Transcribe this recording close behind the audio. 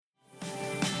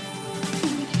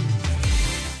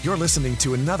You're listening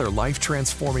to another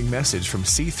life-transforming message from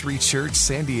C3 Church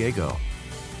San Diego.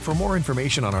 For more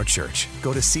information on our church,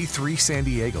 go to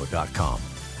c3sandiego.com.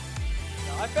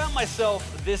 I found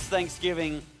myself this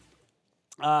Thanksgiving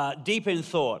deep in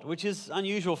thought, which is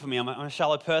unusual for me. I'm a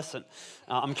shallow person.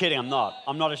 I'm kidding, I'm not.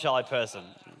 I'm not a shallow person.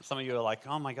 Some of you are like,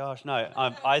 oh my gosh, no.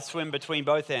 I swim between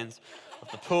both ends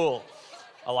of the pool.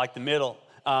 I like the middle.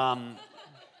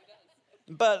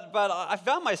 But I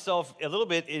found myself a little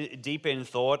bit deep in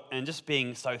thought and just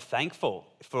being so thankful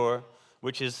for,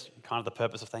 which is kind of the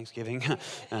purpose of Thanksgiving,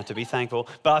 to be thankful.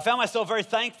 But I found myself very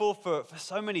thankful for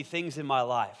so many things in my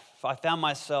life. I found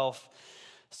myself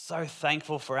so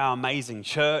thankful for our amazing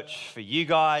church, for you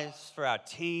guys, for our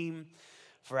team,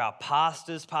 for our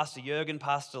pastors, Pastor Jurgen,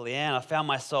 Pastor Leanne. I found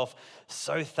myself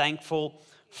so thankful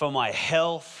for my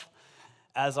health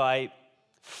as I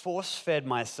force-fed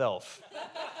myself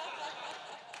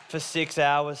for 6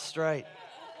 hours straight.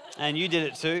 And you did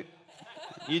it too.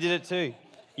 You did it too.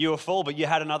 You were full, but you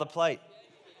had another plate.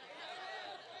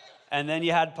 And then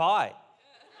you had pie.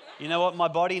 You know what my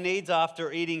body needs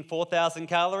after eating 4,000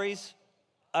 calories?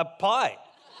 A pie.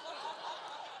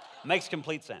 Makes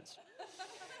complete sense.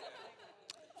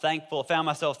 Found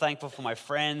myself thankful for my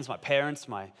friends, my parents,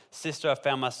 my sister. I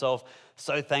found myself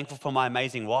so thankful for my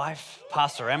amazing wife,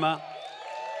 Pastor Emma.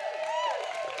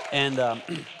 And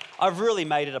I've really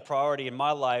made it a priority in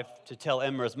my life to tell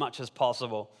Emma as much as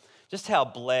possible just how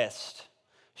blessed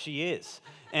she is.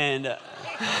 And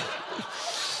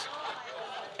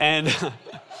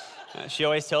she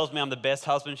always tells me I'm the best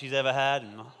husband she's ever had,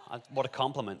 and what a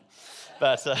compliment.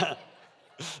 But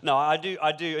no, I do,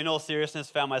 in all seriousness,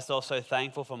 found myself so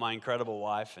thankful for my incredible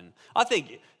wife. And I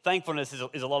think thankfulness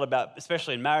is a lot about,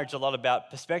 especially in marriage, a lot about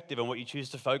perspective and what you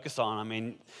choose to focus on. I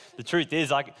mean, the truth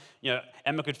is,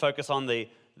 Emma could focus on the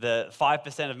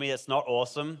 5% of me that's not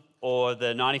awesome, or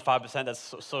the 95% that's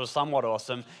sort of somewhat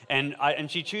awesome, and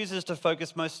she chooses to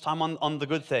focus most of the time on the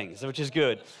good things, which is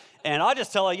good. And I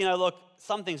just tell her, look,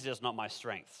 some things are just not my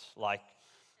strengths, like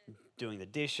doing the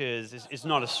dishes is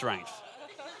not a strength.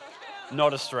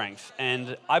 Not a strength.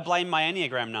 And I blame my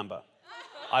Enneagram number.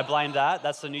 I blame that.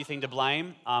 That's the new thing to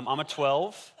blame. I'm a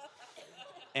 12,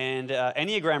 and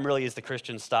Enneagram really is the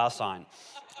Christian star sign,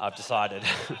 I've decided.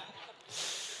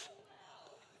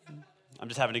 I'm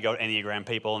just having to go to Enneagram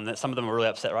people, and some of them are really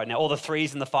upset right now. All the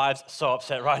 3s and the 5s, so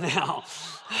upset right now.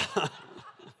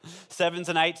 7s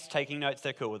and 8s, taking notes,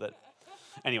 they're cool with it.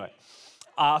 Anyway,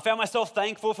 I found myself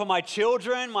thankful for my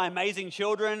children, my amazing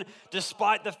children,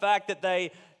 despite the fact that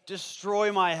they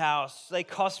destroy my house, they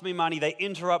cost me money, they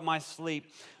interrupt my sleep.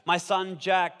 My son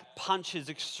Jack punches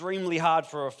extremely hard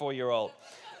for a 4-year-old,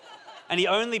 and he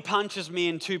only punches me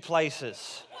in 2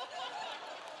 places.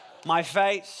 My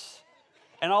face,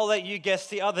 and I'll let you guess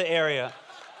the other area.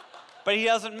 But he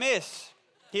doesn't miss.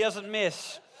 He doesn't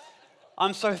miss.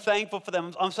 I'm so thankful for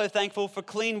them. I'm so thankful for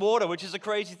clean water, which is a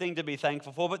crazy thing to be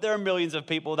thankful for, but there are millions of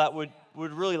people that would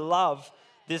really love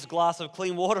this glass of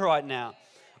clean water right now.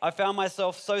 I found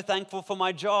myself so thankful for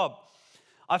my job.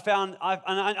 And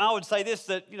I would say this,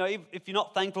 that if you're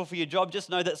not thankful for your job,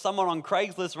 just know that someone on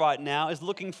Craigslist right now is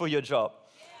looking for your job,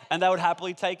 and they would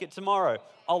happily take it tomorrow.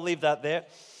 I'll leave that there.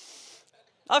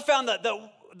 I found that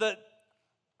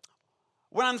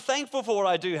when I'm thankful for what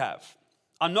I do have,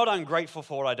 I'm not ungrateful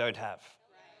for what I don't have.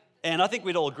 And I think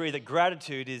we'd all agree that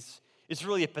gratitude is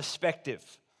really a perspective,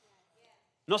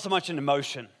 not so much an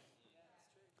emotion.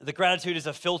 The gratitude is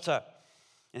a filter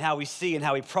in how we see and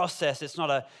how we process. It's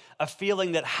not a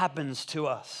feeling that happens to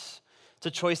us. It's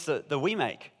a choice that we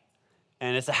make.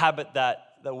 And it's a habit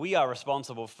that we are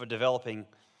responsible for developing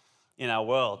in our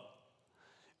world.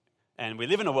 And we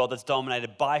live in a world that's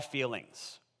dominated by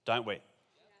feelings, don't we?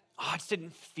 Oh, I just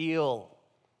didn't feel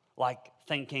like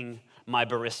thanking my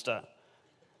barista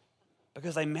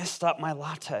because they messed up my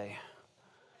latte.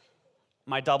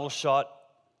 My double shot,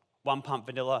 1 pump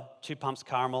vanilla, 2 pumps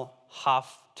caramel,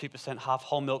 half, 2%, half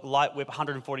whole milk, light whip,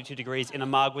 142 degrees in a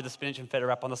mug with a spinach and feta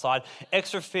wrap on the side.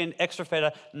 Extra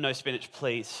feta, no spinach,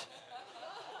 please.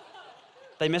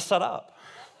 They messed that up.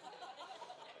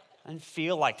 I didn't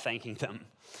feel like thanking them.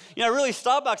 Really,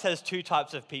 Starbucks has 2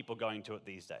 types of people going to it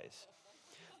these days.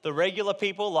 The regular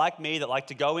people like me that like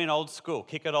to go in old school,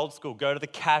 kick it old school, go to the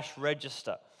cash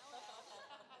register,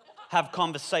 have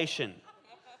conversation.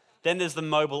 Then there's the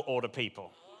mobile order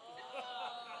people.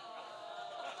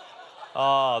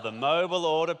 Oh, the mobile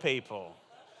order people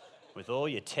with all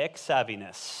your tech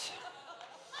savviness.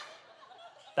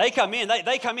 They come in,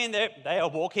 they are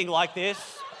walking like this.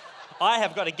 I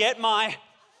have got to get my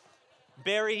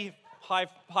berry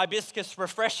hibiscus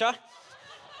refresher.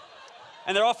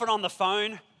 And they're often on the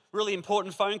phone, really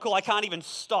important phone call. I can't even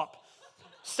stop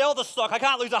Sell the stock. I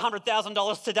can't lose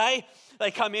 $100,000 today.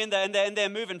 They come in and they're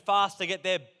moving fast to get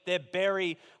their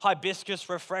berry hibiscus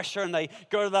refresher, and they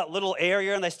go to that little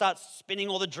area and they start spinning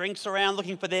all the drinks around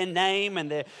looking for their name,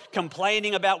 and they're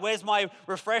complaining about, where's my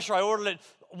refresher? I ordered it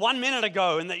 1 minute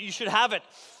ago and that you should have it.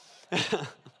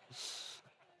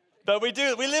 But we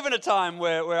live in a time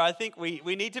where I think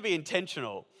we need to be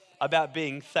intentional about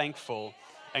being thankful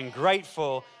and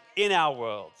grateful in our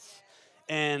worlds.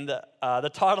 And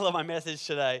the title of my message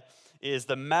today is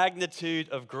The Magnitude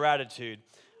of Gratitude.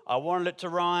 I wanted it to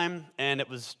rhyme, and it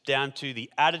was down to the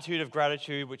attitude of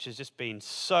gratitude, which has just been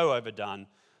so overdone.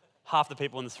 Half the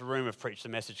people in this room have preached a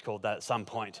message called that at some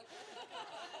point.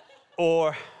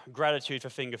 Or gratitude for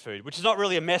finger food, which is not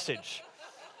really a message.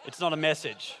 It's not a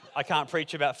message. I can't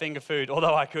preach about finger food,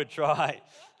 although I could try.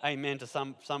 Amen to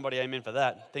somebody, amen for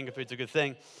that. Finger food's a good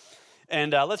thing.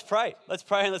 And let's pray. Let's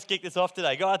pray and let's kick this off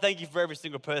today. God, thank you for every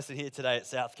single person here today at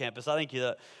South Campus. I thank you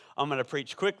that I'm going to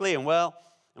preach quickly and well,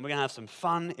 and we're going to have some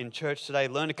fun in church today,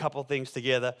 learn a couple of things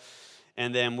together,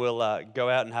 and then we'll go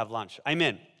out and have lunch.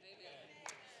 Amen.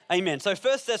 Amen. So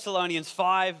 1 Thessalonians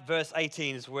 5, verse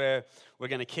 18 is where we're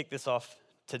going to kick this off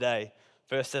today.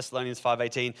 1 Thessalonians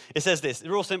 5:18. It says this,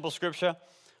 real simple scripture,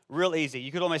 real easy.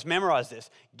 You could almost memorize this.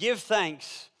 Give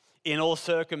thanks in all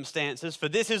circumstances, for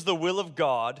this is the will of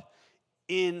God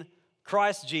in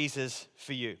Christ Jesus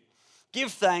for you. Give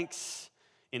thanks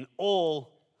in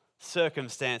all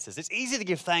circumstances. It's easy to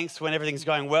give thanks when everything's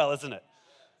going well, isn't it?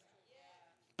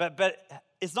 But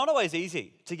it's not always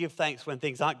easy to give thanks when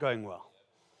things aren't going well.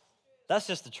 That's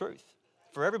just the truth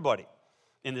for everybody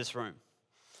in this room.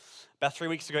 About 3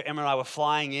 weeks ago, Emma and I were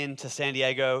flying into San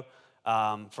Diego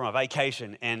from a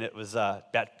vacation, and it was our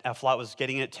flight was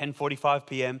getting in at 10:45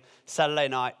 p.m. Saturday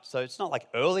night, so it's not like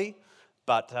early,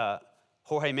 but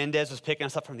Jorge Mendez was picking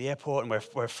us up from the airport, and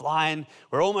we're flying.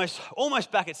 We're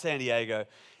almost back at San Diego,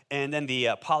 and then the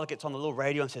pilot gets on the little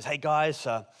radio and says, "Hey guys,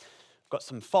 got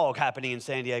some fog happening in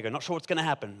San Diego. Not sure what's going to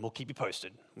happen. We'll keep you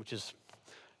posted," which is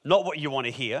not what you want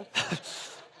to hear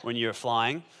when you're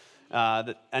flying.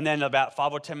 And then about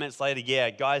 5 or 10 minutes later, yeah,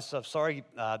 guys, I'm sorry,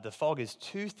 the fog is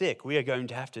too thick. We are going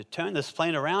to have to turn this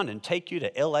plane around and take you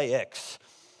to LAX.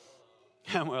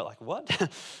 And we're like, what?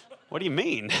 What do you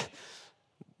mean?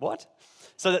 What?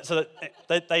 So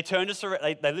they turned us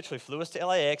around, they literally flew us to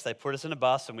LAX, they put us in a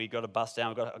bus, and we got a bus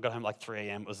down. I got home like 3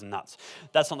 a.m. It was nuts.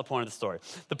 That's not the point of the story.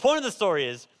 The point of the story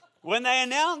is, when they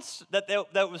announced that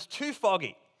it was too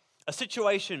foggy, a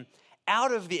situation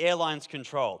out of the airline's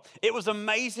control, it was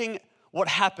amazing what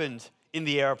happened in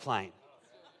the airplane.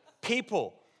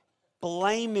 People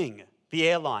blaming the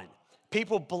airline.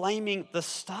 People blaming the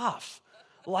staff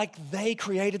like they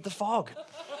created the fog.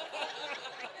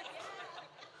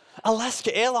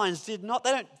 Alaska Airlines they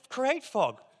don't create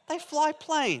fog. They fly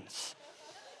planes.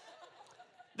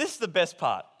 This is the best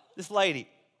part. This lady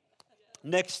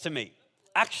next to me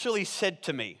actually said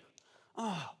to me,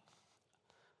 "Oh,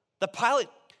 the pilot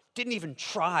didn't even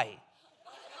try.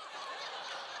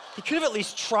 He could have at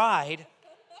least tried."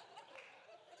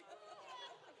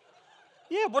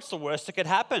 Yeah, what's the worst that could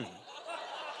happen?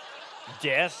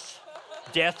 Death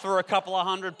for a couple of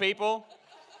hundred people.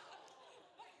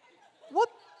 What?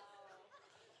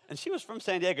 And she was from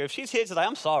San Diego. If she's here today,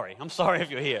 I'm sorry. I'm sorry if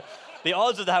you're here. The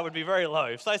odds of that would be very low.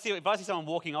 If I see someone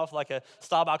walking off like a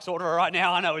Starbucks order right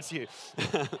now, I know it's you.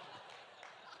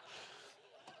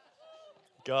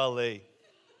 Golly.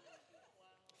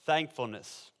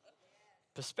 Thankfulness.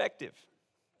 Perspective.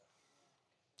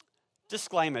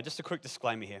 Disclaimer, just a quick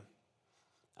disclaimer here.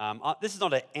 This is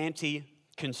not an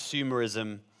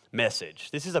anti-consumerism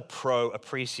message. This is a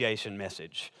pro-appreciation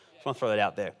message. Just want to throw that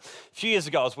out there. A few years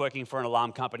ago, I was working for an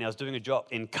alarm company. I was doing a job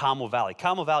in Carmel Valley.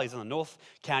 Carmel Valley is in the North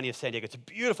County of San Diego. It's a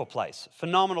beautiful place,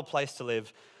 phenomenal place to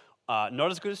live.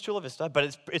 Not as good as Chula Vista,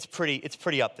 but it's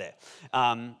pretty up there.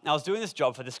 I was doing this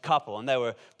job for this couple, and they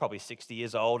were probably 60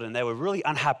 years old, and they were really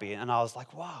unhappy. And I was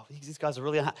like, wow, these guys are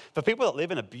really unhappy. For people that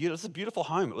live in it's a beautiful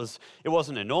home. It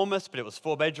wasn't enormous, but it was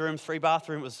 4 bedrooms, 3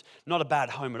 bathrooms. It was not a bad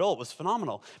home at all. It was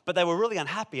phenomenal. But they were really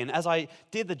unhappy. And as I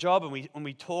did the job, and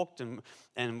we talked and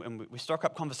we struck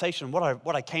up conversation,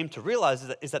 what I came to realize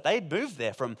is that they had moved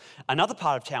there from another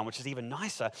part of town, which is even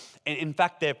nicer. And in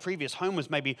fact, their previous home was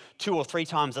maybe 2 or 3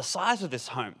 times the size of this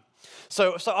home.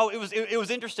 So it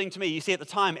was interesting to me. You see, at the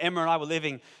time, Emma and I were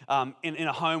living in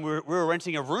a home. We were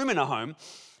renting a room in a home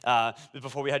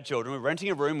before we had children. We were renting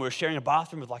a room. We were sharing a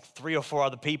bathroom with like 3 or 4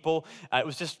 other people. It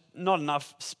was just not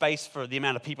enough space for the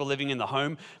amount of people living in the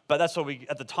home. But that's what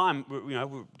at the time, we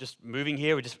were just moving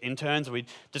here. We're just interns. We'd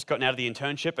just gotten out of the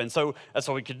internship. And so that's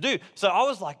all we could do. So I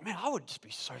was like, man, I would just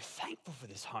be so thankful for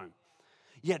this home.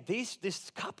 Yet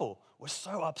this couple was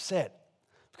so upset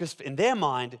Because in their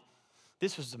mind,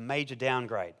 this was a major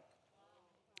downgrade.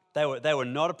 They were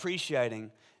not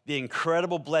appreciating the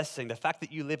incredible blessing, the fact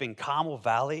that you live in Carmel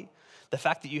Valley, the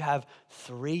fact that you have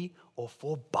 3 or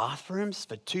 4 bathrooms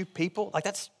for 2 people. Like,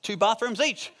 that's 2 bathrooms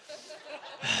each.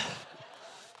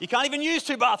 You can't even use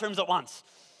 2 bathrooms at once.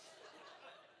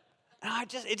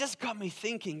 And it just got me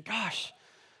thinking, gosh,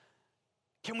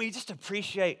 can we just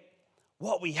appreciate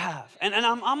what we have? And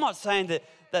I'm not saying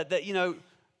that you know,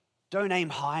 don't aim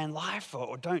high in life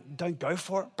or don't go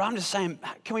for it. But I'm just saying,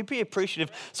 can we be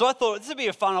appreciative? So I thought this would be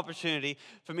a fun opportunity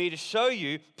for me to show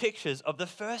you pictures of the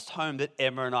first home that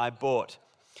Emma and I bought.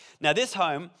 Now this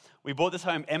home, we bought this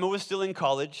home. Emma was still in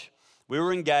college. We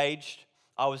were engaged.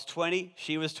 I was 20.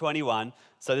 She was 21.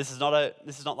 So this is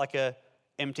not like a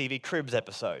MTV Cribs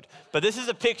episode. But this is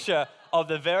a picture of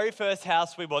the very first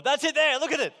house we bought. That's it there.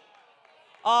 Look at it.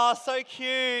 Oh, so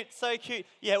cute. So cute.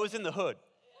 Yeah, it was in the hood.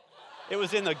 It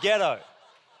was in the ghetto.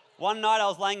 One night I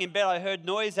was laying in bed, I heard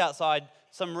noise outside.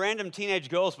 Some random teenage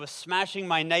girls were smashing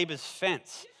my neighbor's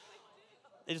fence.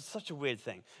 It's such a weird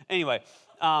thing. Anyway,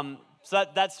 so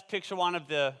that's picture one of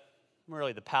the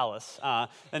palace.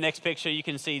 The next picture, you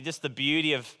can see just the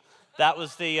beauty of, that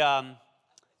was the,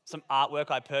 some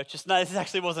artwork I purchased. No,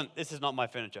 this is not my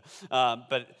furniture.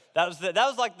 But that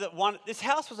was like the one, this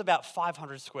house was about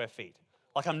 500 square feet.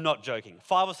 Like, I'm not joking.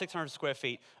 500 or 600 square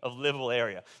feet of livable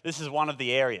area. This is one of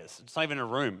the areas. It's not even a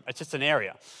room. It's just an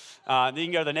area. Then you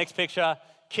can go to the next picture.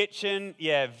 Kitchen,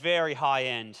 yeah, very high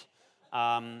end.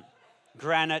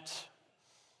 Granite,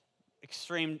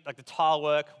 extreme, like the tile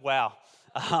work. Wow.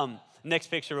 Next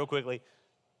picture real quickly.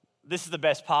 This is the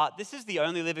best part. This is the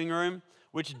only living room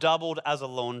which doubled as a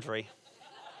laundry.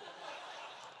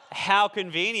 How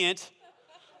convenient.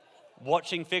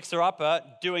 Watching Fixer Upper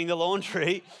doing the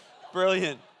laundry.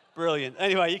 Brilliant, brilliant.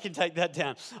 Anyway, you can take that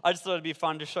down. I just thought it'd be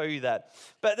fun to show you that.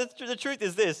 But the truth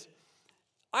is this.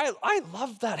 I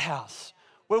love that house.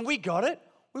 When we got it,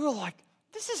 we were like,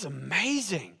 this is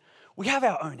amazing. We have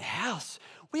our own house.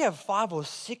 We have 500 or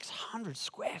 600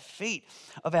 square feet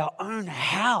of our own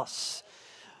house.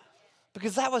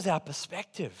 Because that was our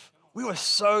perspective. We were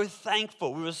so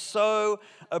thankful. We were so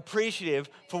appreciative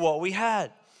for what we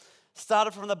had.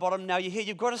 Started from the bottom, now you're here.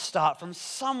 You've got to start from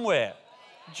somewhere.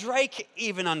 Drake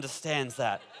even understands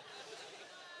that.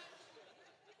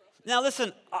 Now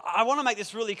listen, I want to make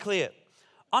this really clear.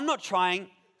 I'm not trying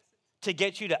to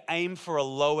get you to aim for a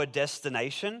lower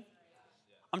destination.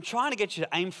 I'm trying to get you to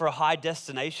aim for a high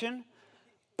destination,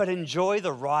 but enjoy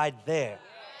the ride there.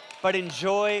 But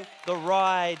enjoy the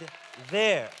ride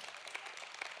there.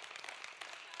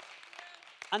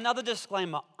 Another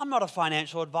disclaimer, I'm not a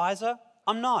financial advisor.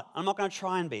 I'm not going to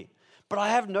try and be. But I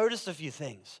have noticed a few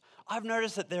things. I've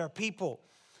noticed that there are people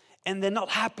and they're not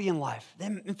happy in life.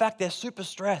 In fact, they're super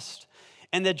stressed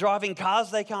and they're driving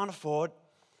cars they can't afford,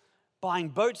 buying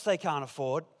boats they can't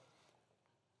afford,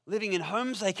 living in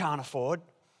homes they can't afford,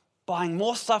 buying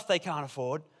more stuff they can't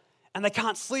afford, and they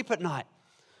can't sleep at night.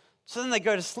 So then they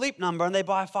go to Sleep Number and they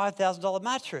buy a $5,000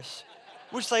 mattress,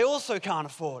 which they also can't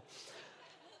afford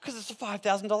because it's a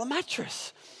 $5,000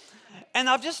 mattress. And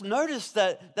I've just noticed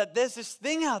that there's this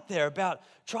thing out there about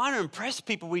trying to impress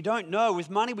people we don't know with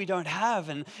money we don't have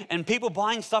and people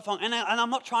buying stuff on, and I'm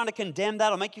not trying to condemn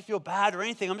that or make you feel bad or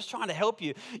anything. I'm just trying to help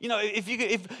you. You know,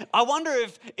 I wonder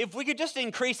if we could just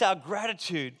increase our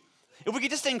gratitude. If we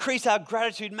could just increase our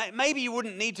gratitude, maybe you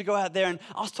wouldn't need to go out there. And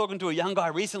I was talking to a young guy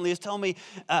recently who's telling me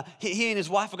he and his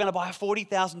wife are going to buy a $40,000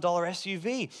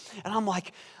 SUV. And I'm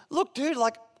like, look, dude,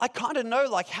 like I kind of know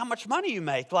like how much money you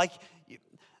make. Like,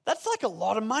 that's like a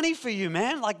lot of money for you,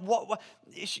 man. Like, what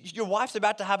your wife's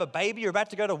about to have a baby, you're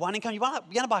about to go to one income, you're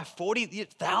going to buy a $40,000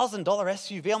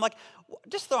 SUV. I'm like,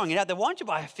 just throwing it out there, why don't you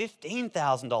buy a $15,000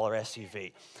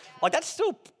 SUV? Like, that's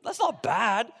not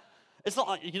bad. It's not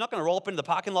like you're not going to roll up into the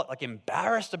parking lot like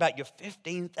embarrassed about your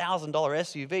 $15,000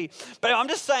 SUV. But I'm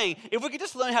just saying, if we could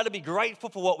just learn how to be grateful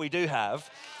for what we do have,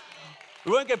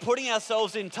 we won't get putting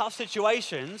ourselves in tough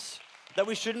situations that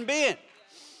we shouldn't be in.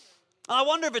 And I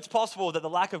wonder if it's possible that the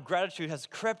lack of gratitude has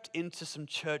crept into some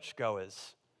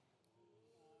churchgoers.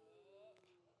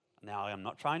 Now, I'm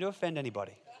not trying to offend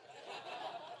anybody.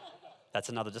 That's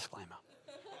another disclaimer.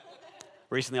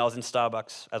 Recently, I was in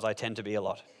Starbucks, as I tend to be a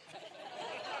lot.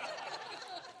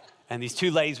 And these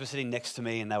 2 ladies were sitting next to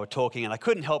me, and they were talking, and I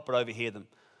couldn't help but overhear them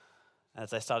as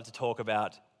they started to talk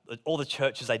about all the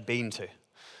churches they'd been to. And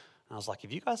I was like,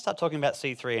 if you guys start talking about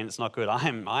C3 and it's not good, I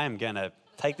am going to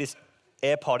take this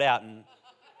AirPod out and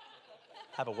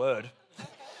have a word.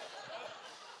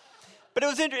 But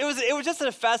it was just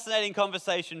a fascinating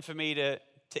conversation for me to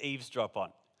eavesdrop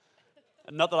on.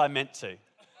 Not that I meant to.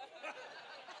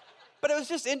 But it was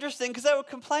just interesting because they were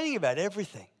complaining about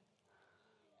everything.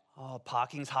 Oh,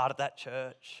 parking's hard at that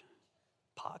church.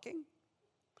 Parking?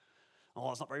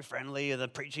 Oh, it's not very friendly. The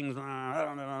preaching's,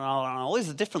 all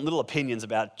these different little opinions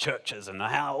about churches and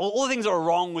how all the things that are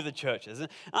wrong with the churches. And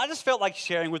I just felt like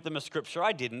sharing with them a scripture.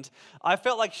 I didn't. I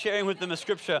felt like sharing with them a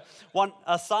scripture,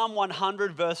 Psalm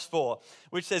 100 verse 4,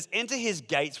 which says, enter his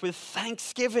gates with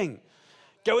thanksgiving.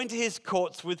 Go into his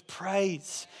courts with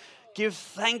praise. Give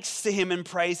thanks to him and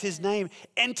praise his name.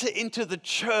 Enter into the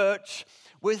church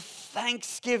with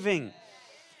thanksgiving.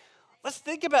 Let's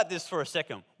think about this for a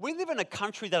second. We live in a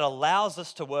country that allows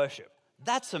us to worship.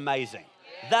 That's amazing.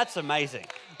 That's amazing.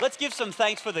 Let's give some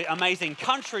thanks for the amazing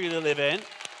country we live in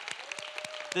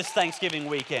this Thanksgiving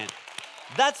weekend.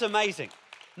 That's amazing.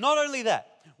 Not only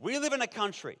that, we live in a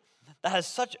country that has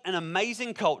such an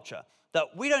amazing culture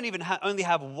that we don't even only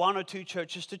have one or two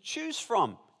churches to choose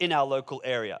from in our local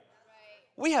area.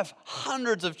 We have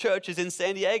hundreds of churches in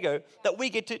San Diego that we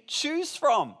get to choose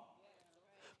from.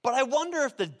 But I wonder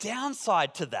if the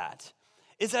downside to that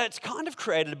is that it's kind of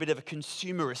created a bit of a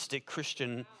consumeristic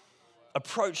Christian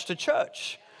approach to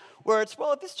church, where it's,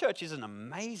 well, if this church isn't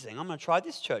amazing, I'm going to try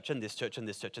this church and this church and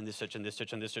this church and this church and this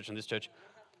church and this church and this church.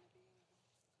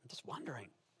 I'm just wondering.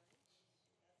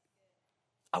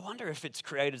 I wonder if it's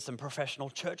created some professional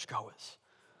churchgoers.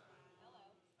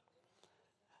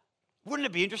 Wouldn't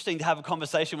it be interesting to have a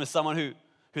conversation with someone who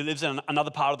lives in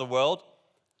another part of the world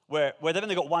where they've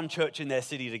only got one church in their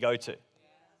city to go to,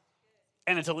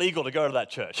 and it's illegal to go to that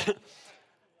church?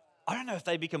 I don't know if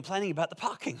they'd be complaining about the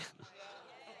parking.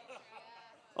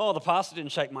 Oh, the pastor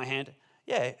didn't shake my hand.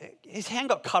 Yeah, his hand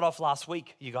got cut off last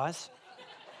week, you guys.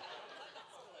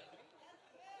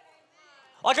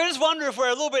 Like, I just wonder if we're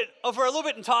a little bit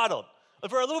entitled,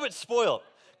 if we're a little bit spoiled.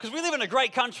 Because we live in a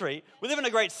great country, we live in a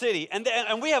great city, and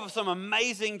we have some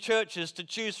amazing churches to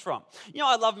choose from. You know,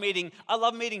 I love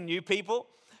meeting new people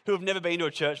who have never been to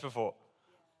a church before.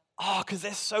 Oh, because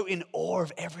they're so in awe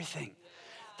of everything.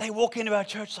 They walk into our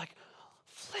church like,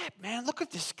 flip, man, look at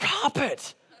this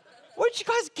carpet. Where'd you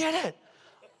guys get it?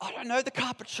 I don't know, the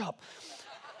carpet shop.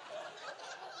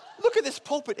 Look at this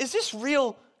pulpit. Is this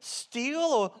real steel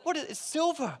or what is it? It's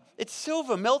silver. It's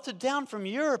silver melted down from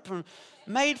Europe and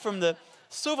made from the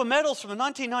silver medals from the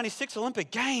 1996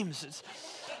 Olympic Games.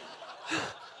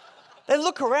 They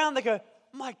look around, they go,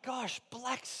 my gosh,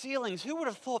 black ceilings. Who would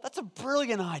have thought? That's a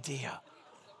brilliant idea.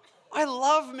 I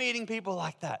love meeting people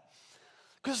like that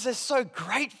because they're so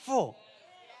grateful.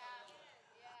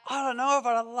 I don't know,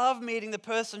 but I love meeting the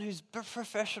person who's a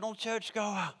professional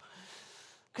churchgoer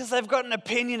because they've got an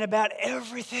opinion about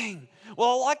everything. Well,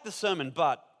 I like the sermon,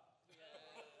 but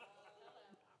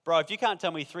bro, if you can't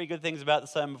tell me 3 good things about the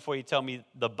sermon before you tell me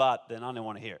the but, then I don't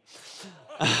want to hear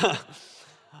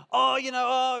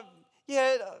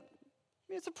it.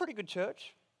 It's a pretty good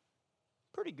church.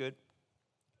 Pretty good.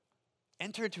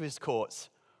 Enter into his courts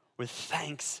with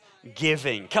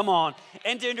thanksgiving. Come on.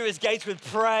 Enter into his gates with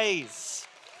praise.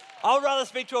 I would rather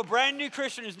speak to a brand new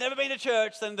Christian who's never been to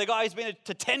church than the guy who's been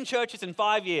to 10 churches in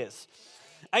 5 years.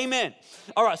 Amen.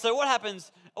 All right, so what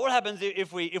happens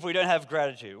if we don't have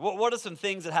gratitude? What are some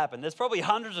things that happen? There's probably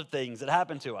hundreds of things that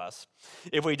happen to us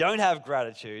if we don't have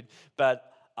gratitude, but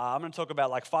I'm going to talk about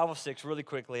like 5 or 6 really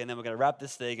quickly, and then we're going to wrap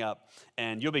this thing up,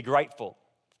 and you'll be grateful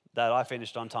that I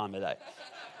finished on time today.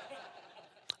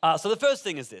 So the first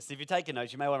thing is this. If you're taking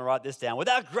notes, you may want to write this down.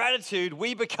 Without gratitude,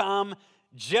 we become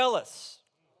jealous.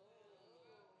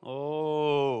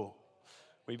 Oh,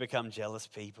 we become jealous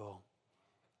people.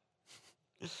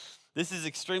 This is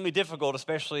extremely difficult,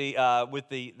 especially with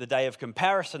the day of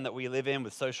comparison that we live in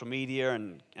with social media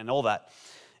and all that.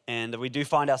 And we do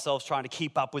find ourselves trying to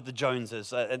keep up with the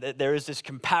Joneses. There is this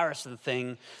comparison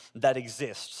thing that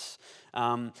exists.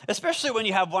 Especially when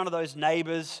you have one of those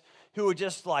neighbors who are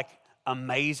just like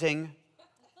amazing.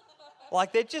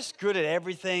 Like they're just good at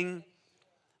everything.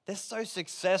 They're so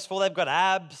successful. They've got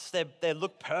abs. They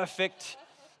look perfect.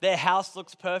 Their house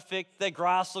looks perfect. Their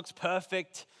grass looks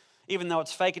perfect. Even though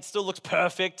it's fake, it still looks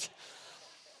perfect.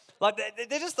 Like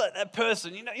they're just that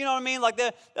person, you know what I mean? Like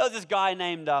there was this guy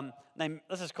named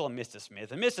let's just call him Mr.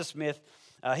 Smith. And Mr. Smith,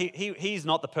 he's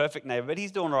not the perfect neighbor, but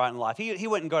he's doing all right in life. He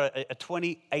went and got a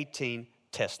 2018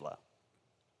 Tesla.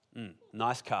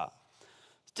 Nice car.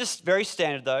 Just very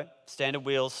standard though, standard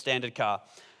wheels, standard car.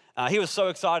 He was so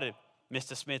excited,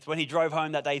 Mr. Smith, when he drove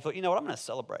home that day. He thought, you know what? I'm going to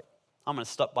celebrate. I'm going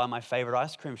to stop by my favorite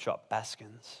ice cream shop,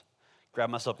 Baskin's, grab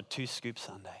myself a 2-scoop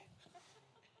sundae.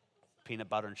 Peanut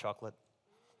butter and chocolate.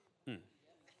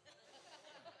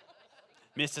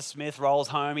 Mr. Smith rolls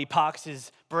home. He parks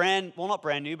his not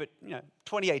brand new, but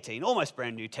 2018, almost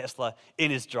brand new Tesla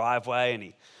in his driveway, and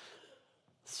he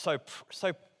so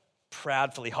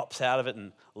proudly hops out of it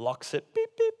and locks it, beep,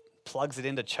 beep, plugs it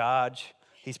into charge.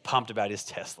 He's pumped about his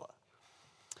Tesla.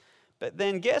 But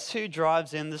then guess who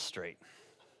drives in the street?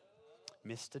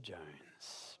 Mr.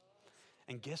 Jones.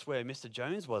 And guess where Mr.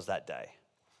 Jones was that day?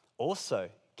 Also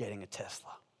getting a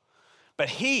Tesla. But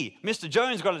Mr.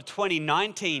 Jones, got a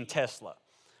 2019 Tesla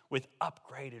with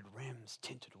upgraded rims,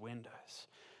 tinted windows,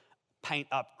 paint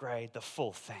upgrade, the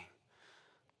full thing.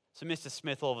 So Mr.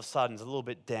 Smith all of a sudden is a little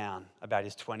bit down about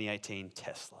his 2018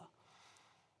 Tesla.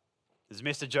 As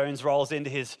Mr. Jones rolls into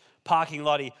his parking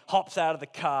lot, he hops out of the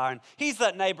car, and he's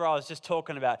that neighbor I was just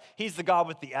talking about. He's the guy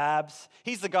with the abs.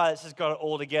 He's the guy that's just got it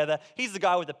all together. He's the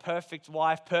guy with the perfect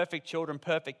wife, perfect children,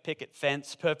 perfect picket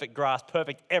fence, perfect grass,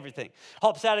 perfect everything.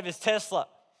 Hops out of his Tesla.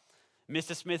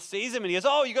 Mr. Smith sees him and he goes,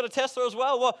 "Oh, you got a Tesla as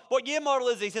well? What year model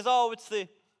is it?" He says, "Oh, it's the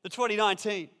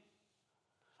 2019.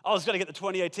 I was going to get the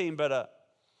 2018, but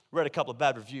read a couple of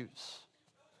bad reviews."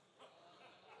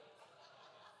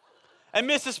 And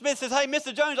Mr. Smith says, "Hey,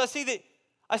 Mr. Jones, I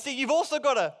see you've also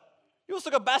got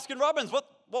Baskin Robbins. What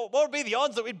would be the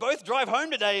odds that we'd both drive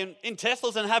home today in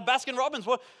Teslas and have Baskin Robbins?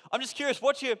 I'm just curious,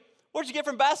 what did you get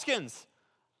from Baskins?"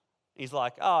 He's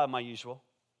like, "Oh, my usual,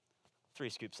 3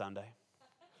 scoop sundae."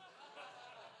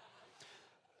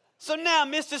 So now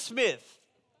Mr. Smith,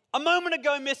 a moment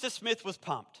ago Mr. Smith was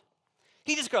pumped.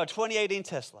 He just got a 2018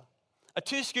 Tesla. A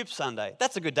 2 scoop sundae.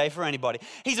 That's a good day for anybody.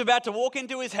 He's about to walk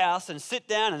into his house and sit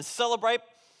down and celebrate.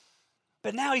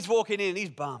 But now he's walking in and he's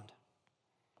bummed.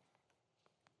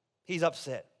 He's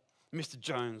upset. Mr.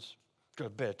 Jones got a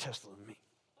better Tesla than me.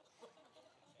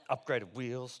 Upgraded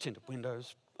wheels, tinted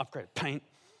windows, upgraded paint.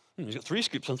 He's got 3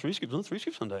 scoops on 3 scoops on 3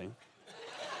 scoops sundae.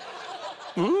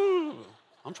 Ooh,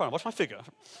 I'm trying to watch my figure.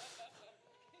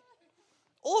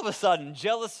 All of a sudden,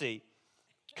 jealousy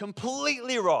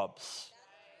completely robs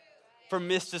from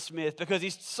Mr. Smith because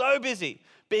he's so busy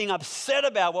being upset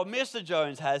about what Mr.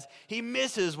 Jones has, he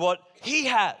misses what he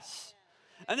has.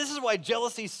 And this is why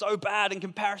jealousy is so bad and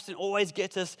comparison always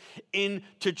gets us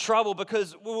into trouble,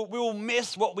 because we will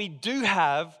miss what we do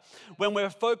have when we're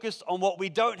focused on what we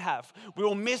don't have. We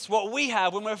will miss what we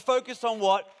have when we're focused on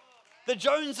what the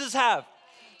Joneses have.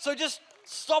 So just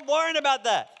stop worrying about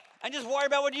that and just worry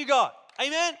about what you got.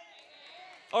 Amen?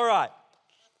 All right.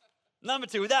 Number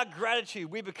 2, without gratitude,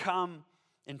 we become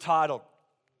entitled.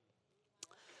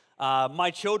 My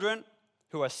children,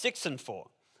 who are 6 and 4,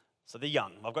 so they're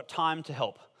young. I've got time to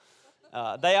help.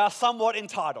 They are somewhat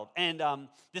entitled. And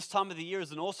this time of the year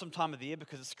is an awesome time of the year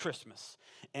because it's Christmas.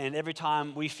 And every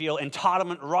time we feel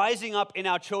entitlement rising up in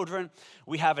our children,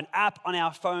 we have an app on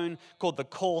our phone called the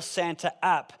Call Santa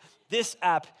app. This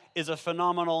app is a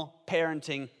phenomenal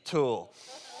parenting tool.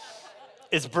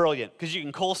 It's brilliant because you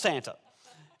can call Santa.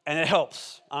 And it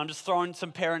helps. I'm just throwing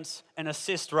some parents an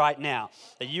assist right now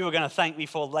that you are going to thank me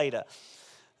for later.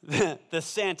 The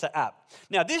Santa app.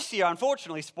 Now this year,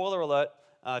 unfortunately, spoiler alert,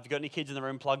 if you've got any kids in the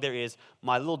room, plug their ears.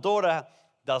 My little daughter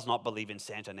does not believe in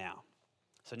Santa now.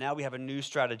 So now we have a new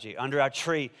strategy. Under our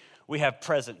tree, we have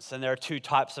presents. And there are 2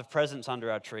 types of presents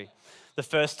under our tree. The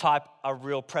first type are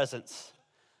real presents.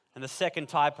 And the second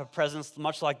type of presents,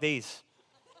 much like these.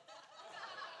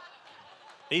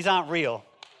 These aren't real.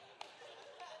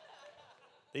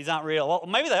 These aren't real. Well,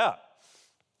 maybe they are.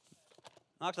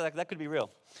 Actually, that could be real.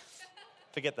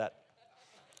 Forget that.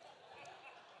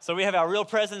 So we have our real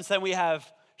presents, then we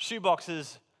have shoe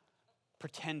boxes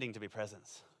pretending to be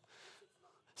presents.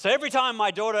 So every time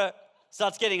my daughter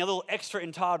starts getting a little extra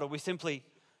entitled, we simply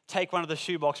take one of the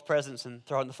shoebox presents and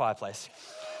throw it in the fireplace.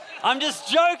 I'm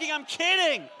just joking. I'm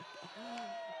kidding.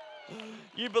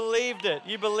 You believed it.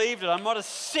 You believed it. I'm not a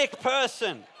sick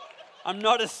person. I'm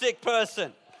not a sick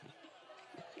person.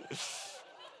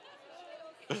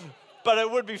 But it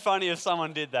would be funny if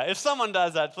someone did that. If someone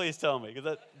does that, please tell me.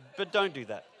 But don't do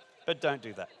that. But don't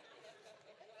do that.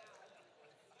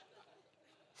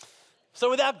 So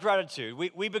without gratitude,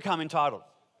 we become entitled.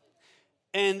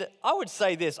 And I would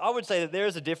say this. I would say that there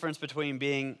is a difference between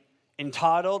being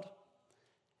entitled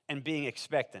and being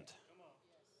expectant.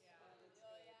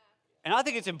 And I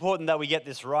think it's important that we get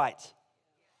this right.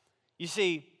 You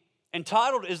see,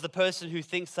 entitled is the person who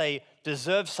thinks they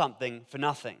deserve something for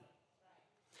nothing.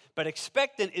 But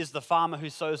expectant is the farmer who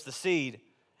sows the seed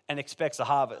and expects a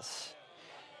harvest.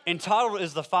 Entitled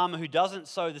is the farmer who doesn't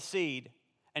sow the seed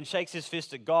and shakes his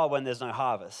fist at God when there's no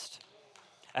harvest.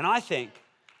 And I think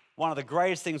one of the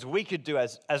greatest things we could do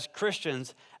as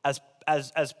Christians,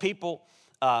 as people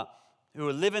who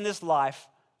are living this life,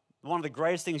 one of the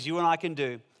greatest things you and I can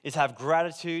do is have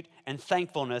gratitude and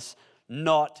thankfulness,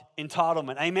 not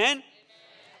entitlement. Amen?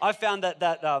 I found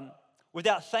that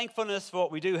without thankfulness for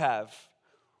what we do have,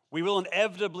 we will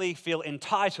inevitably feel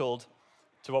entitled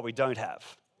to what we don't have.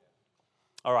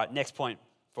 All right, next point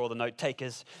for all the note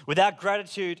takers. Without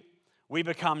gratitude, we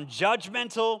become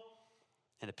judgmental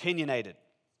and opinionated.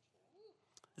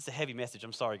 It's a heavy message.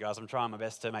 I'm sorry, guys. I'm trying my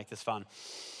best to make this fun.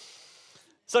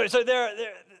 So there,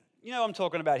 you know what I'm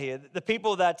talking about here. The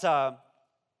people that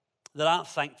aren't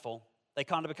thankful, they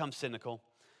kind of become cynical.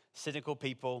 Cynical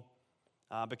people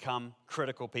become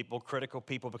critical people. Critical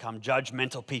people become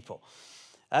judgmental people.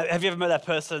 Have you ever met that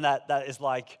person that is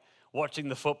like watching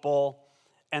the football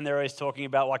and they're always talking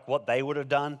about like what they would have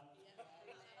done?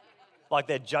 Like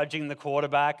they're judging the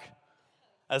quarterback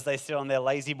as they sit on their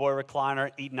lazy boy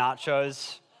recliner, eat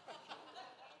nachos,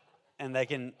 and they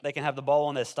can have the bowl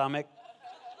on their stomach.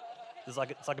 It's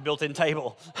like a built-in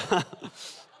table.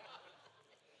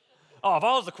 Oh, if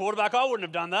I was the quarterback, I wouldn't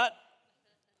have done that.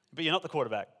 But you're not the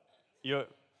quarterback. You're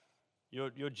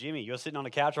Jimmy. You're sitting on a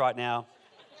couch right now.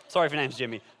 Sorry if your name's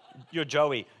Jimmy. You're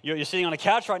Joey. You're sitting on a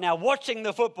couch right now watching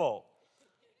the football.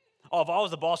 Oh, if I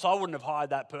was the boss, I wouldn't have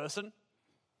hired that person.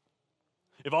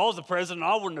 If I was the president,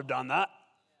 I wouldn't have done that.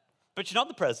 But you're not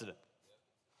the president.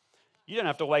 You don't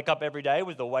have to wake up every day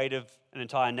with the weight of an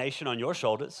entire nation on your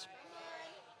shoulders.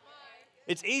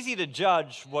 It's easy to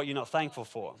judge what you're not thankful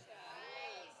for.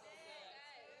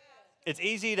 It's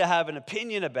easy to have an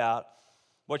opinion about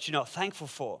what you're not thankful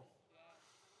for.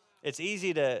 It's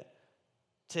easy to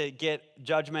get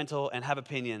judgmental and have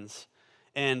opinions.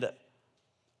 And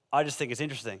I just think it's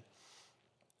interesting.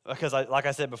 Because like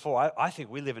I said before, I think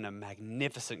we live in a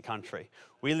magnificent country.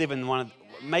 We live in one of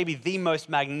maybe the most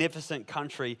magnificent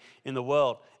country in the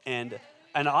world. And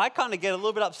I kind of get a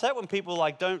little bit upset when people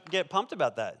like don't get pumped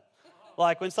about that.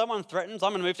 Like when someone threatens,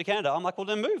 I'm going to move to Canada. I'm like, well,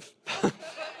 then move.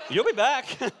 You'll be back.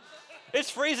 It's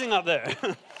freezing up there.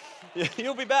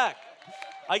 You'll be back.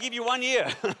 I give you 1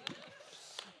 year.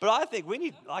 But I think we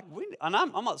need, and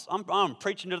I'm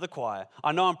preaching to the choir.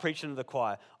 I know I'm preaching to the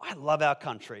choir. I love our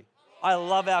country. I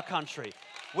love our country.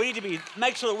 We need to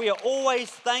make sure that we are always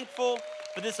thankful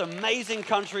for this amazing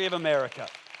country of America.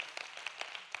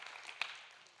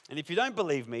 And if you don't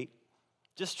believe me,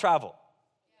 just travel.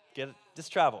 Get it?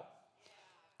 Just travel.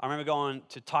 I remember going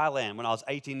to Thailand when I was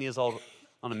 18 years old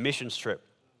on a missions trip.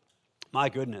 My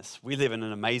goodness, we live in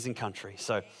an amazing country.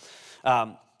 So,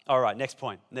 all right, next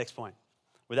point.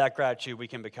 Without gratitude, we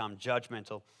can become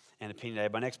judgmental and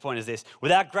opinionated. My next point is this.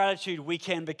 Without gratitude, we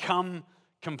can become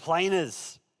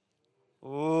complainers.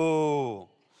 Ooh.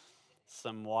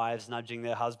 Some wives nudging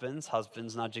their husbands,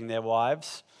 husbands nudging their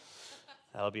wives.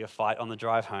 That'll be a fight on the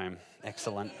drive home.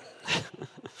 Excellent.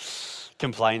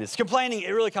 Complainers. Complaining,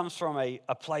 it really comes from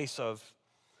a place of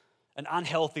an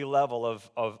unhealthy level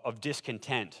of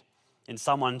discontent in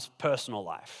someone's personal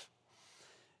life.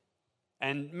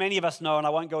 And many of us know, and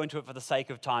I won't go into it for the sake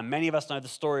of time, many of us know the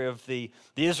story of the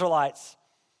Israelites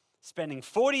spending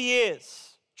 40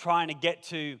 years trying to get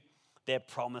to their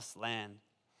promised land.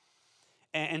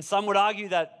 And some would argue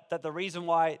that the reason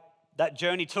why that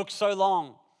journey took so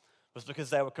long was because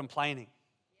they were complaining.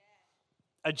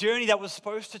 A journey that was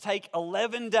supposed to take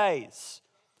 11 days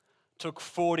took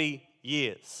 40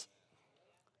 years.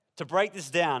 To break this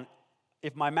down,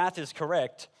 if my math is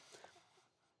correct,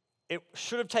 it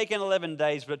should have taken 11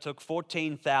 days, but it took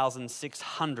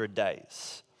 14,600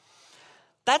 days.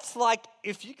 That's like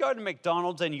if you go to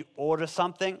McDonald's and you order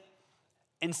something,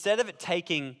 instead of it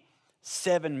taking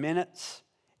 7 minutes,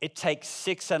 it takes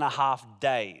 6.5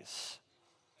 days.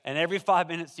 And every 5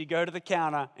 minutes you go to the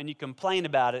counter and you complain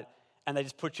about it, and they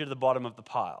just put you to the bottom of the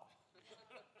pile.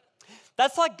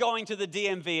 That's like going to the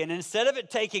DMV, and instead of it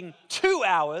taking 2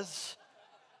 hours,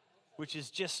 which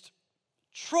is just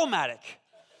traumatic,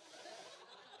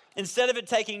 instead of it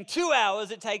taking 2 hours,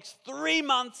 it takes 3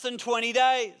 months and 20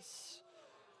 days.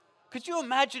 Could you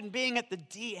imagine being at the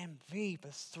DMV for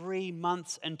 3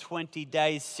 months and 20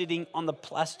 days, sitting on the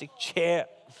plastic chair,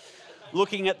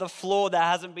 looking at the floor that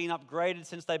hasn't been upgraded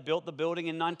since they built the building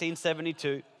in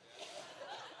 1972?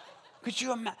 Could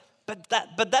you imagine?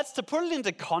 But that's to put it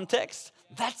into context.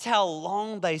 That's how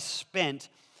long they spent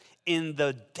in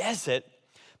the desert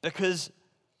because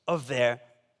of their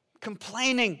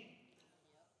complaining.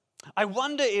 I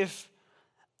wonder if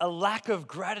a lack of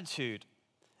gratitude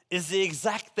is the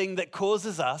exact thing that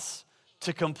causes us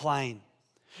to complain,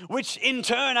 which in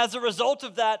turn, as a result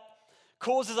of that,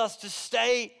 causes us to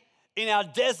stay in our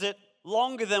desert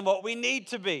longer than what we need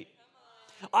to be.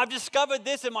 I've discovered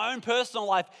this in my own personal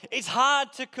life. It's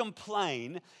hard to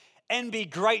complain and be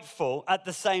grateful at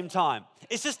the same time.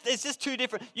 It's just too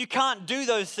different. You can't do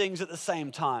those things at the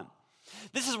same time.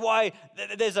 This is why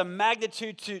there's a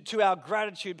magnitude to our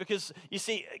gratitude, because you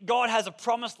see, God has a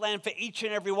promised land for each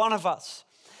and every one of us.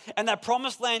 and that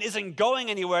promised land isn't going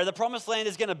anywhere. The promised land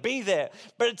is going to be there.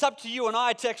 But it's up to you and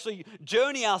I to actually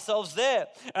journey ourselves there.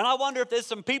 And I wonder if there's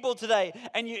some people today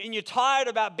and you're tired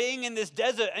about being in this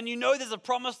desert and you know there's a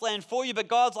promised land for you, but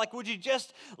God's like, would you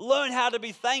just learn how to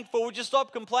be thankful? Would you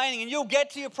stop complaining and you'll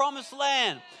get to your promised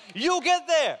land? You'll get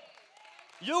there.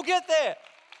 You'll get there.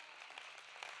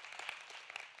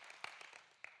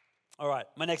 All right,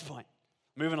 my next point,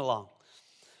 moving along.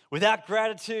 Without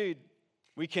gratitude,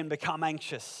 we can become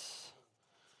anxious.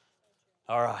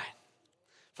 All right,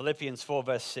 Philippians 4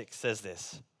 verse 6 says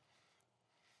this.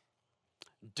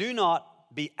 Do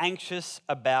not be anxious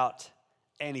about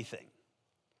anything.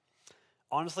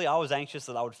 Honestly, I was anxious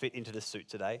that I would fit into this suit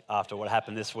today after what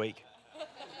happened this week.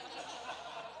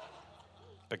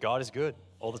 But God is good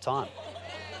all the time.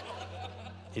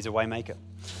 He's a way maker.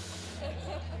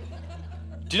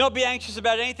 Do not be anxious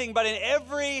about anything, but in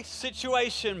every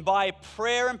situation, by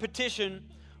prayer and petition,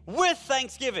 with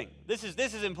thanksgiving. This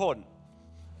is important.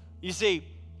 You see,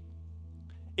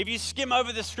 if you skim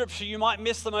over the scripture, you might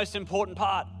miss the most important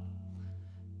part.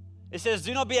 It says,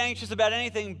 do not be anxious about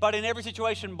anything, but in every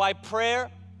situation, by prayer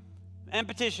and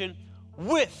petition,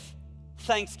 with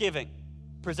thanksgiving,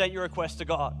 present your request to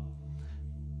God.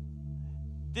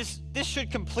 This should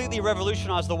completely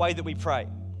revolutionize the way that we pray.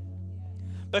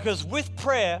 Because with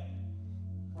prayer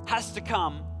has to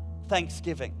come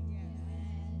thanksgiving.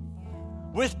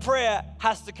 With prayer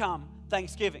has to come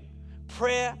thanksgiving.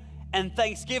 Prayer and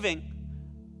thanksgiving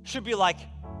should be like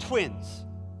twins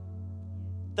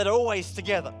that are always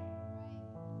together.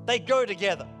 They go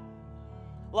together.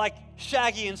 Like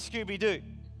Shaggy and Scooby-Doo.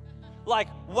 Like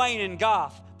Wayne and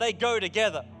Garth. They go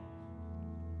together.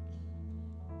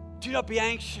 Do not be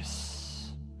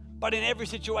anxious, but in every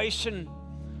situation,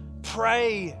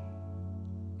 pray,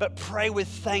 but pray with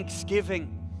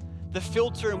thanksgiving. The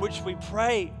filter in which we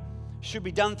pray should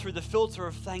be done through the filter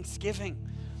of thanksgiving.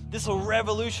 This will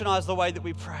revolutionize the way that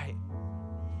we pray.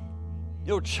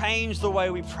 It'll change the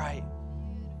way we pray.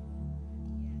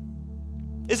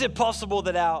 Is it possible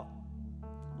that our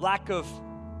lack of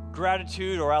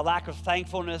gratitude or our lack of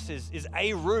thankfulness is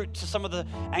a root to some of the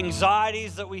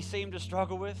anxieties that we seem to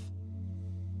struggle with?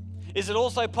 Is it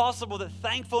also possible that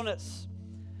thankfulness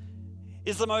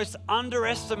is the most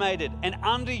underestimated and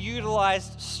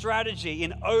underutilized strategy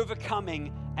in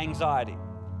overcoming anxiety?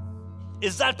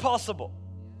 Is that possible?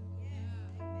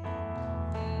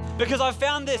 Because I've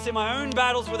found this in my own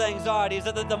battles with anxiety, is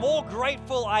that the more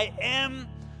grateful I am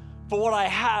for what I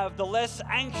have, the less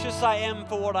anxious I am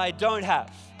for what I don't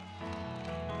have.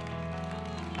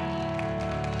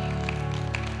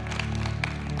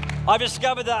 I've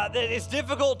discovered that it's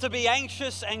difficult to be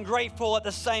anxious and grateful at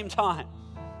the same time.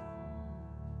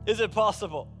 Is it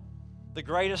possible? The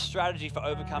greatest strategy for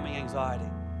overcoming anxiety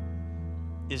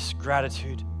is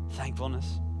gratitude,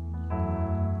 thankfulness.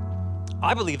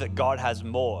 I believe that God has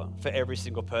more for every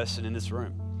single person in this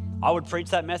room. I would preach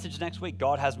that message next week.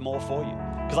 God has more for you,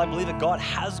 because I believe that God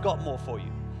has got more for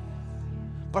you.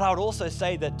 But I would also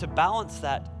say that to balance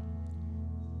that,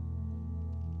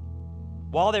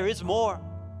 while there is more,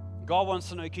 God wants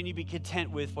to know, can you be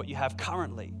content with what you have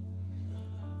currently?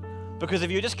 Because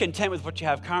if you're just content with what you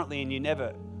have currently and you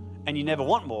never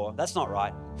want more, that's not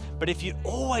right. But if you're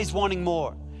always wanting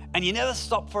more and you never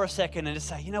stop for a second and just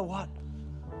say, you know what?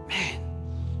 Man,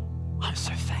 I'm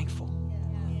so thankful.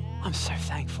 I'm so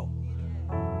thankful.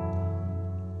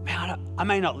 Man, I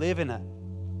may not live in a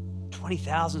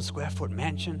 20,000 square foot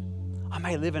mansion. I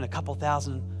may live in a couple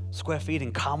thousand square feet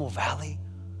in Carmel Valley.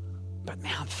 But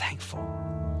man, I'm thankful.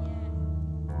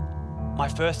 My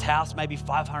first house may be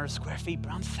 500 square feet,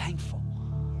 but I'm thankful.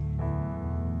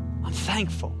 I'm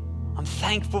thankful. I'm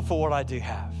thankful for what I do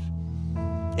have.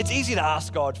 It's easy to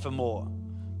ask God for more,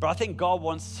 but I think God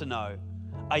wants to know,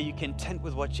 are you content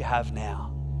with what you have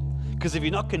now? Because if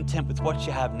you're not content with what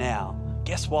you have now,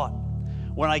 guess what?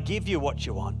 When I give you what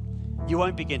you want, you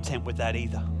won't be content with that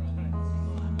either.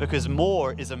 Because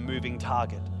more is a moving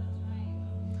target.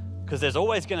 Because there's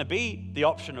always going to be the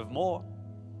option of more.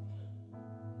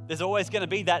 There's always going to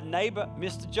be that neighbor,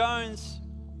 Mr. Jones.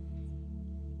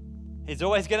 He's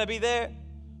always going to be there.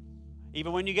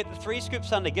 Even when you get the 3-scoop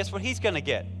sundae, guess what he's going to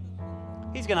get?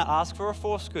 He's going to ask for a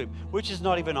 4-scoop, which is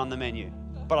not even on the menu,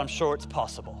 but I'm sure it's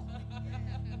possible.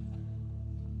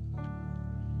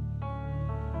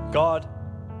 God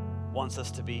wants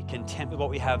us to be content with what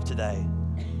we have today,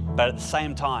 but at the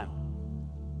same time,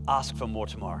 ask for more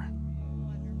tomorrow.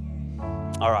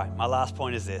 All right, my last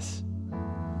point is this.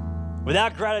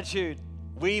 Without gratitude,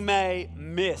 we may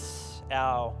miss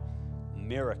our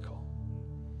miracle.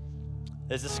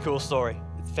 There's this cool story.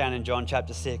 It's found in John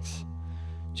chapter 6.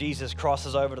 Jesus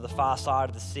crosses over to the far side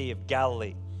of the Sea of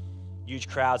Galilee. huge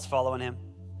crowds following him.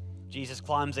 Jesus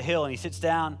climbs a hill and he sits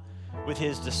down with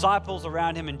his disciples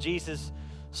around him, and Jesus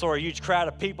saw a huge crowd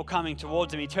of people coming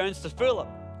towards him. He turns to Philip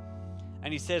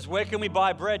and he says, "Where can we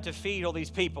buy bread to feed all these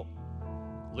people?"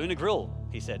 "Luna Grill,"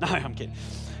 he said. No, I'm kidding.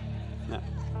 No.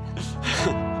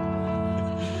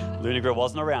 Luna Grill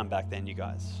wasn't around back then, you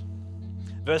guys.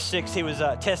 Verse 6, he was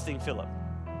testing Philip.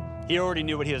 He already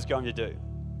knew what he was going to do.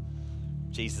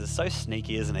 Jesus is so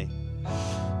sneaky, isn't he?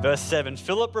 Verse 7,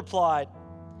 Philip replied,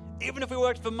 "Even if we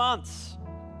worked for months,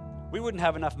 we wouldn't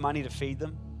have enough money to feed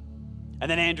them." And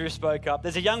then Andrew spoke up,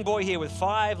 "There's a young boy here with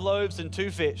 5 loaves and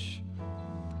 2 fish.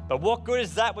 But what good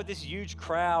is that with this huge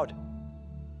crowd?"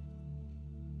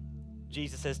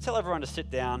 Jesus says, "Tell everyone to sit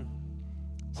down."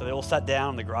 So they all sat down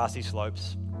on the grassy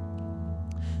slopes.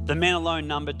 The men alone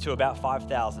numbered to about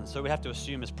 5,000. So we have to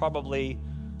assume there's probably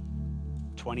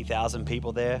 20,000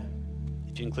 people there,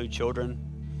 if you include children.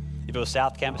 If it was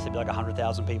South Campus, there'd be like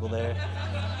 100,000 people there.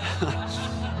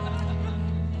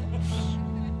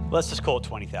 Let's just call it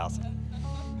 20,000.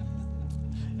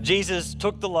 Jesus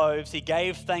took the loaves, he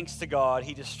gave thanks to God,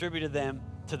 he distributed them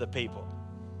to the people.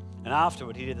 And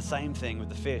afterward, he did the same thing with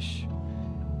the fish.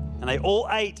 And they all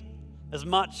ate as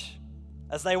much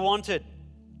as they wanted.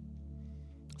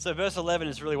 So verse 11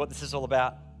 is really what this is all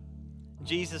about.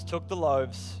 Jesus took the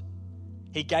loaves,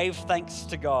 he gave thanks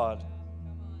to God,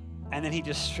 and then he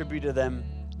distributed them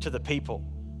to the people.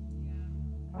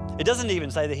 It doesn't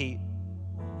even say that he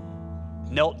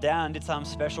knelt down and did some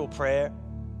special prayer.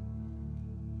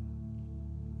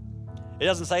 It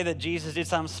doesn't say that Jesus did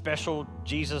some special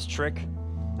Jesus trick.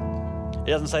 It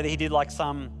doesn't say that he did like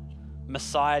some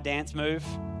Messiah dance move.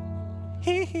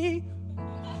 Hee hee.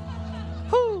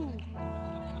 Whoo.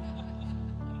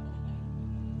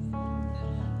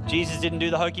 Jesus didn't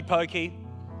do the hokey pokey.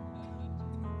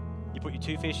 You put your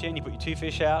 2 fish in, you put your 2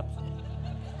 fish out.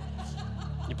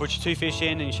 You put your 2 fish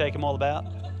in and you shake them all about.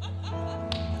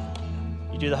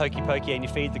 You do the hokey pokey and you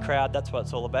feed the crowd. That's what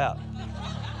it's all about.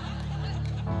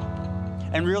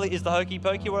 And really, is the hokey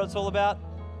pokey what it's all about?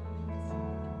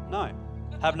 No.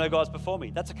 Have no gods before me.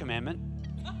 That's a commandment.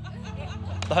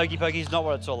 The hokey pokey is not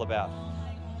what it's all about.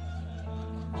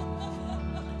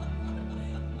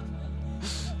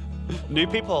 New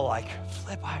people are like,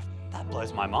 "Flip, that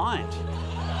blows my mind.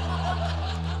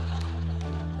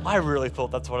 I really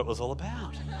thought that's what it was all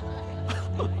about."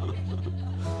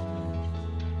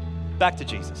 Back to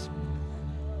Jesus.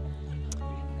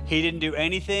 He didn't do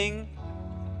anything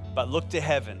but look to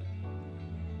heaven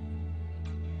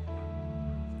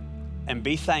and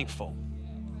be thankful.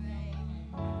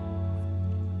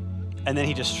 And then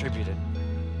he distributed.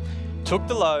 Took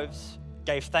the loaves,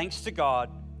 gave thanks to God,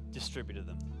 distributed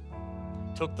them.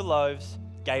 Took the loaves,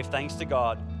 gave thanks to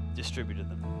God, distributed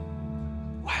them.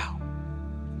 Wow.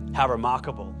 How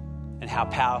remarkable and how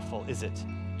powerful is it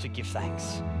to give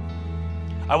thanks?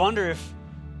 I wonder if,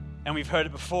 and we've heard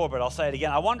it before, but I'll say it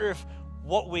again, I wonder if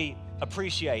what we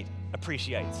appreciates.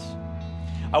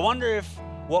 I wonder if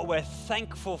what we're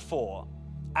thankful for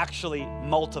actually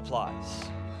multiplies.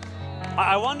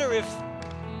 I wonder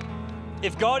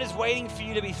if God is waiting for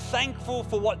you to be thankful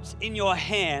for what's in your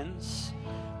hands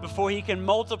before he can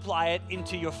multiply it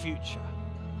into your future.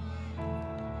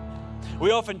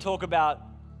 We often talk about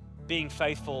being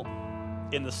faithful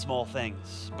in the small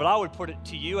things, but I would put it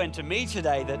to you and to me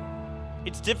today that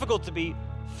it's difficult to be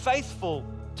faithful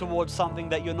towards something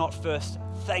that you're not first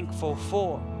thankful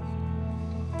for.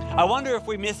 I wonder if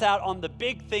we miss out on the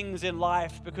big things in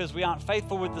life because we aren't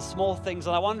faithful with the small things.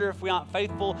 And I wonder if we aren't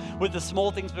faithful with the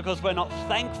small things because we're not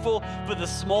thankful for the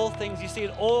small things. You see,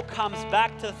 it all comes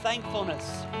back to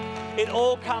thankfulness. It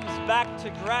all comes back to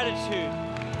gratitude.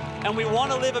 And we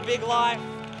want to live a big life,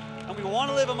 and we want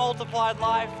to live a multiplied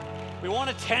life. We want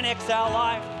to 10x our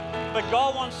life. But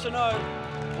God wants to know,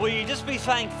 will you just be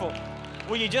thankful?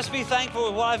 Will you just be thankful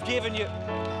for what I've given you?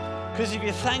 Because if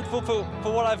you're thankful for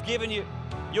what I've given you,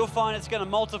 you'll find it's going to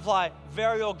multiply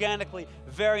very organically,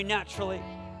 very naturally.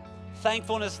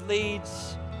 Thankfulness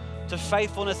leads to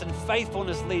faithfulness, and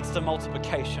faithfulness leads to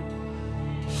multiplication.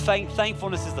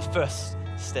 Thankfulness is the first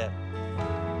step.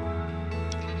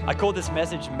 I call this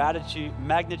message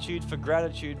magnitude for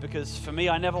gratitude because for me,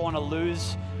 I never want to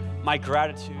lose my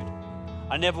gratitude.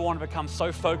 I never want to become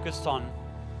so focused on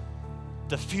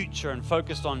the future and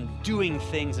focused on doing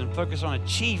things and focused on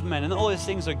achievement, and all those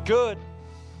things are good.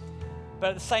 But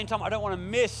at the same time, I don't want to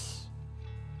miss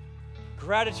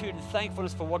gratitude and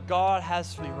thankfulness for what God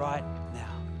has for me right now.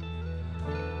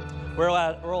 We're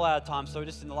all out of time, so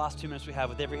just in the last 2 minutes we have,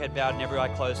 with every head bowed and every eye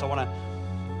closed, I want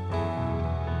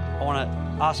to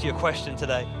ask you a question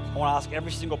today. I want to ask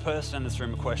every single person in this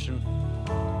room a question.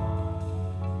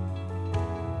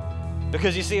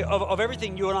 Because you see, of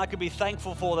everything you and I could be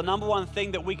thankful for, the number one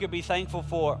thing that we could be thankful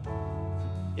for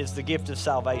is the gift of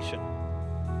salvation.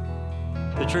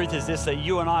 The truth is this, that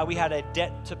you and I, we had a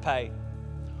debt to pay.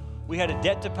 We had a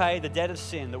debt to pay, the debt of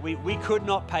sin that we could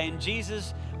not pay, and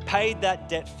Jesus paid that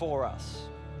debt for us.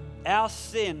 Our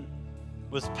sin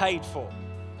was paid for.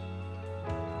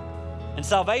 And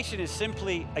salvation is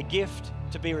simply a gift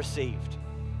to be received.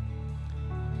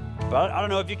 But I don't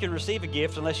know if you can receive a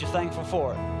gift unless you're thankful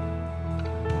for it.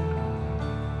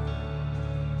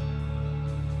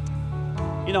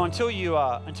 You know, until you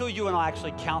and I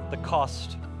actually count the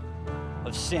cost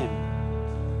of sin,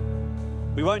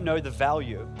 we won't know the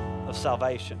value of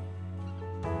salvation.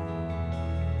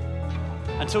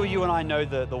 Until you and I know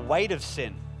the weight of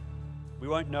sin, we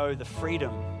won't know the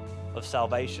freedom of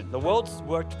salvation. The world's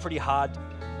worked pretty hard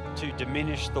to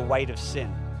diminish the weight of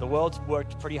sin. The world's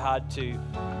worked pretty hard to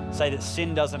say that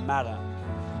sin doesn't matter,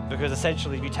 because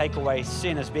essentially if you take away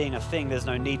sin as being a thing, there's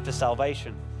no need for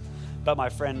salvation. But my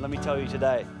friend, let me tell you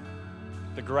today,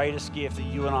 the greatest gift that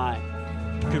you and I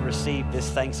could receive this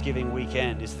Thanksgiving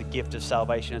weekend is the gift of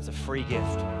salvation. It's a free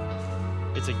gift.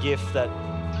 It's a gift that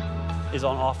is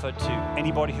on offer to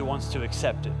anybody who wants to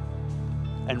accept it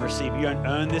and receive it. You don't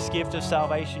earn this gift of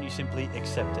salvation, you simply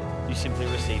accept it. You simply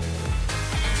receive it.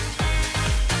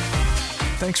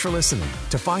 Thanks for listening.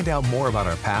 To find out more about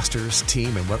our pastors,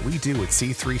 team, and what we do at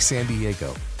C3 San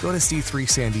Diego, go to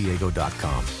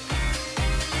c3sandiego.com.